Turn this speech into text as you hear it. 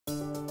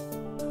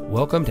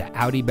Welcome to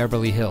Audi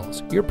Beverly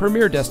Hills, your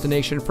premier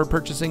destination for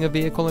purchasing a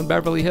vehicle in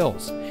Beverly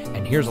Hills.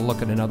 And here's a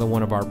look at another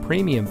one of our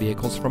premium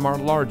vehicles from our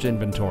large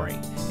inventory.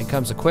 It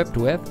comes equipped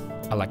with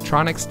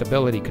electronic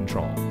stability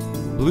control,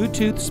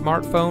 Bluetooth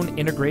smartphone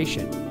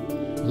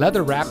integration,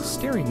 leather-wrapped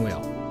steering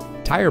wheel,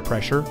 tire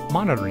pressure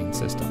monitoring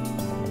system,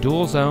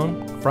 dual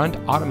zone front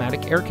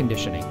automatic air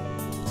conditioning,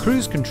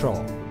 cruise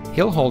control,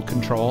 hill hold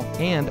control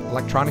and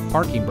electronic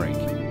parking brake,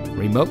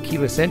 remote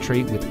keyless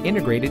entry with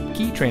integrated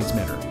key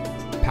transmitter,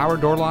 power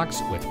door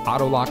locks with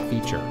auto lock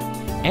feature,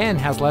 and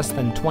has less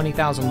than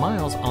 20,000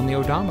 miles on the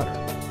odometer.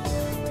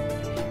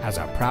 As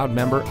a proud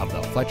member of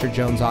the Fletcher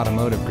Jones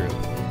Automotive Group,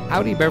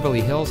 Audi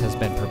Beverly Hills has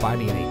been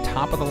providing a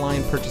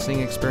top-of-the-line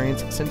purchasing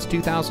experience since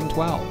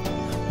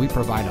 2012. We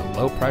provide a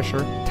low-pressure,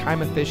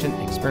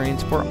 time-efficient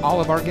experience for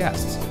all of our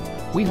guests.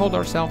 We hold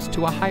ourselves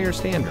to a higher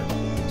standard.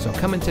 So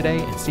come in today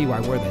and see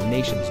why we're the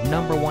nation's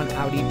 #1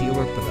 Audi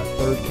dealer for the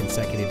 3rd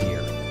consecutive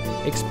year.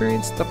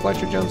 Experience the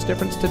Fletcher Jones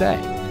difference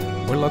today.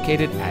 We're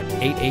located at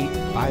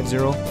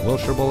 8850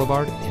 Wilshire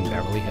Blvd in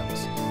Beverly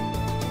Hills.